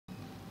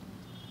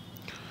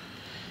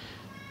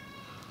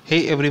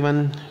Hey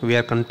everyone, we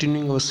are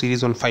continuing our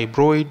series on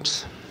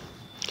fibroids.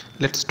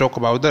 Let's talk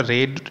about the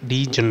red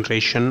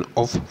degeneration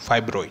of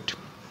fibroid.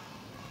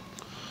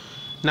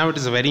 Now it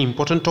is a very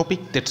important topic,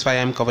 that's why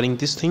I am covering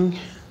this thing.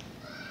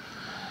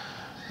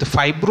 The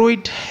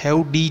fibroid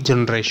have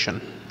degeneration.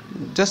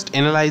 Just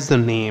analyze the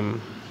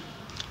name.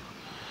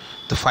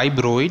 The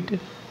fibroid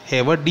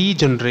have a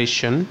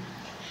degeneration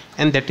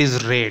and that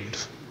is red.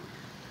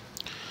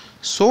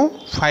 So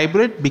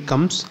fibroid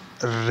becomes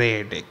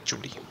red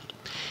actually.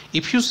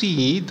 If you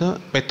see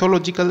the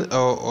pathological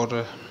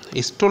or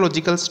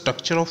histological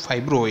structure of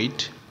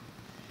fibroid,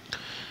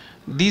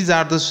 these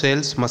are the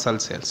cells, muscle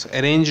cells,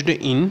 arranged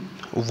in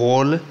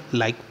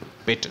wall-like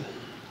pattern,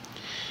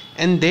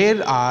 and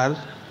there are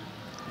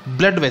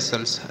blood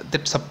vessels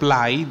that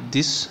supply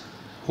this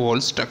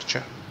whole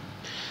structure.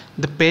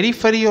 The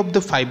periphery of the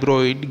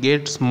fibroid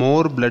gets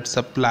more blood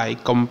supply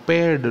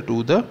compared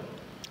to the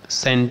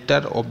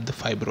center of the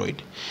fibroid.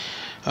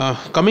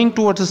 Coming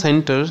towards the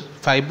center,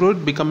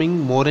 fibroid becoming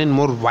more and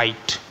more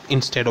white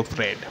instead of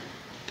red.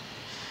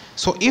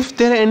 So if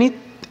there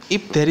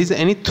is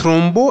any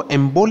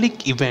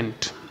thromboembolic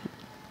event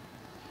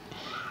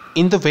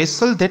in the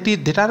vessel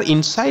that are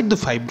inside the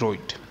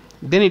fibroid,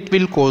 then it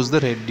will cause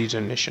the red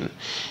degeneration.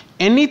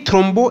 Any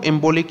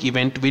thromboembolic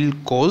event will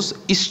cause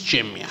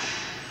ischemia,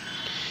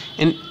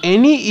 and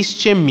any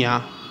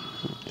ischemia,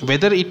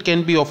 whether it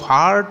can be of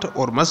heart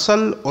or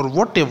muscle or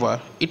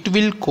whatever, it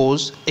will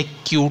cause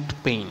acute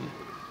pain,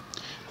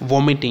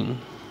 vomiting,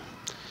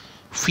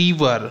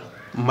 fever,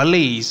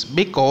 malaise,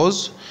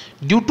 because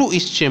due to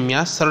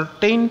ischemia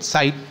certain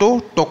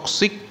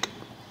cytotoxic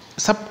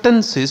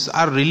substances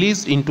are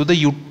released into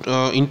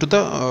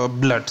the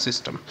blood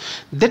system.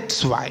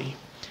 That's why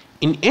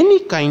in any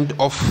kind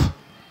of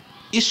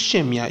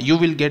ischemia you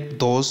will get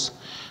those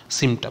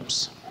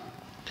symptoms.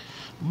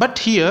 But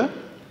here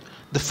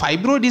the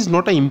fibroid is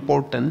not an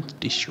important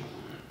tissue.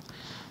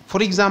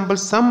 For example,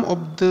 some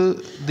of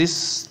this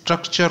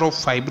structure of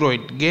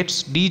fibroid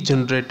gets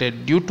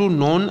degenerated due to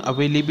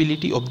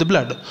non-availability of the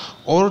blood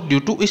or due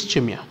to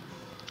ischemia.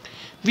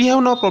 We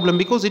have no problem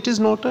because it is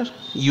not a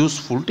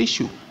useful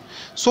tissue.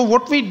 So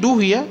what we do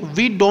here,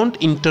 we don't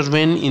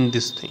intervene in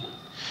this thing.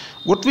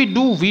 What we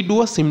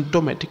do a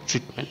symptomatic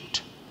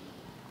treatment.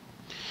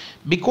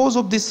 Because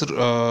of this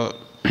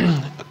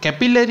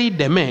capillary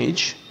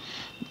damage,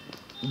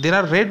 there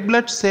are red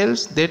blood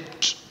cells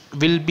that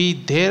will be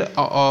there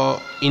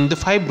in the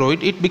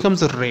fibroid. It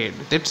becomes red.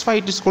 That's why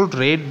it is called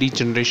red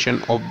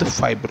degeneration of the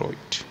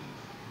fibroid.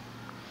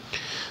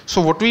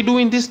 So what we do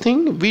in this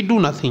thing? We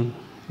do nothing.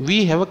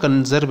 We have a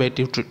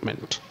conservative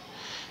treatment.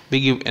 We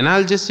give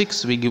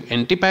analgesics, we give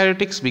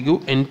antipyretics, we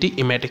give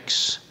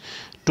antiemetics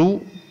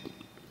to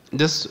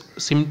just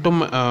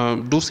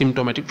do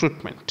symptomatic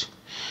treatment.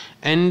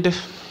 And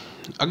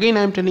again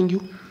I am telling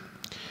you,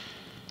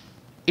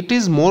 it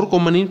is more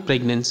common in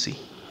pregnancy,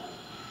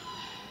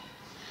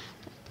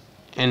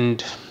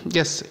 and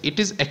yes, it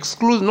is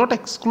not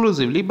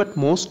exclusively but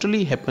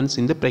mostly happens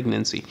in the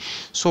pregnancy.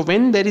 So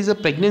when there is a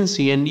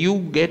pregnancy and you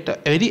get a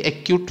very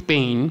acute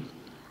pain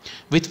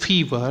with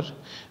fever,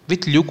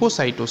 with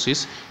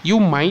leukocytosis, you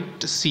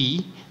might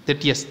see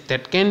that yes,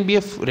 that can be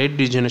a red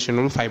degeneration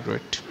of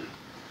fibroid.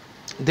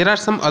 There are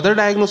some other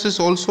diagnoses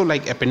also,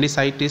 like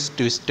appendicitis,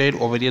 twisted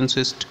ovarian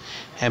cyst,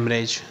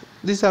 hemorrhage.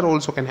 These are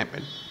also can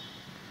happen.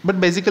 But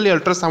basically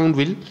ultrasound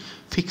will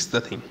fix the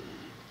thing.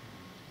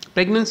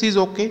 Pregnancy is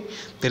okay.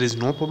 There is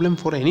no problem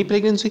for any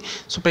pregnancy.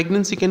 So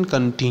pregnancy can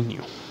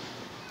continue.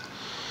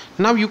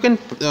 Now you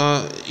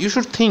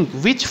should think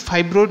which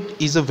fibroid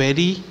is a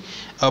very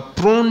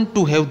prone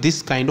to have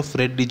this kind of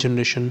red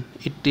degeneration.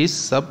 It is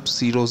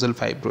subserosal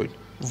fibroid.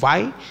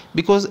 Why?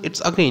 Because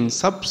it's again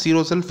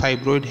subserosal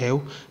fibroid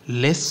have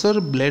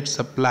lesser blood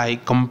supply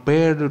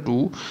compared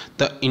to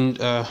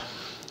the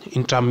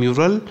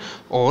intramural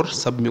or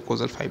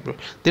submucosal fibroid.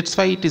 That's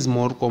why it is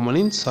more common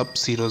in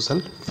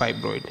subserosal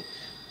fibroid.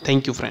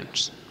 Thank you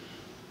friends.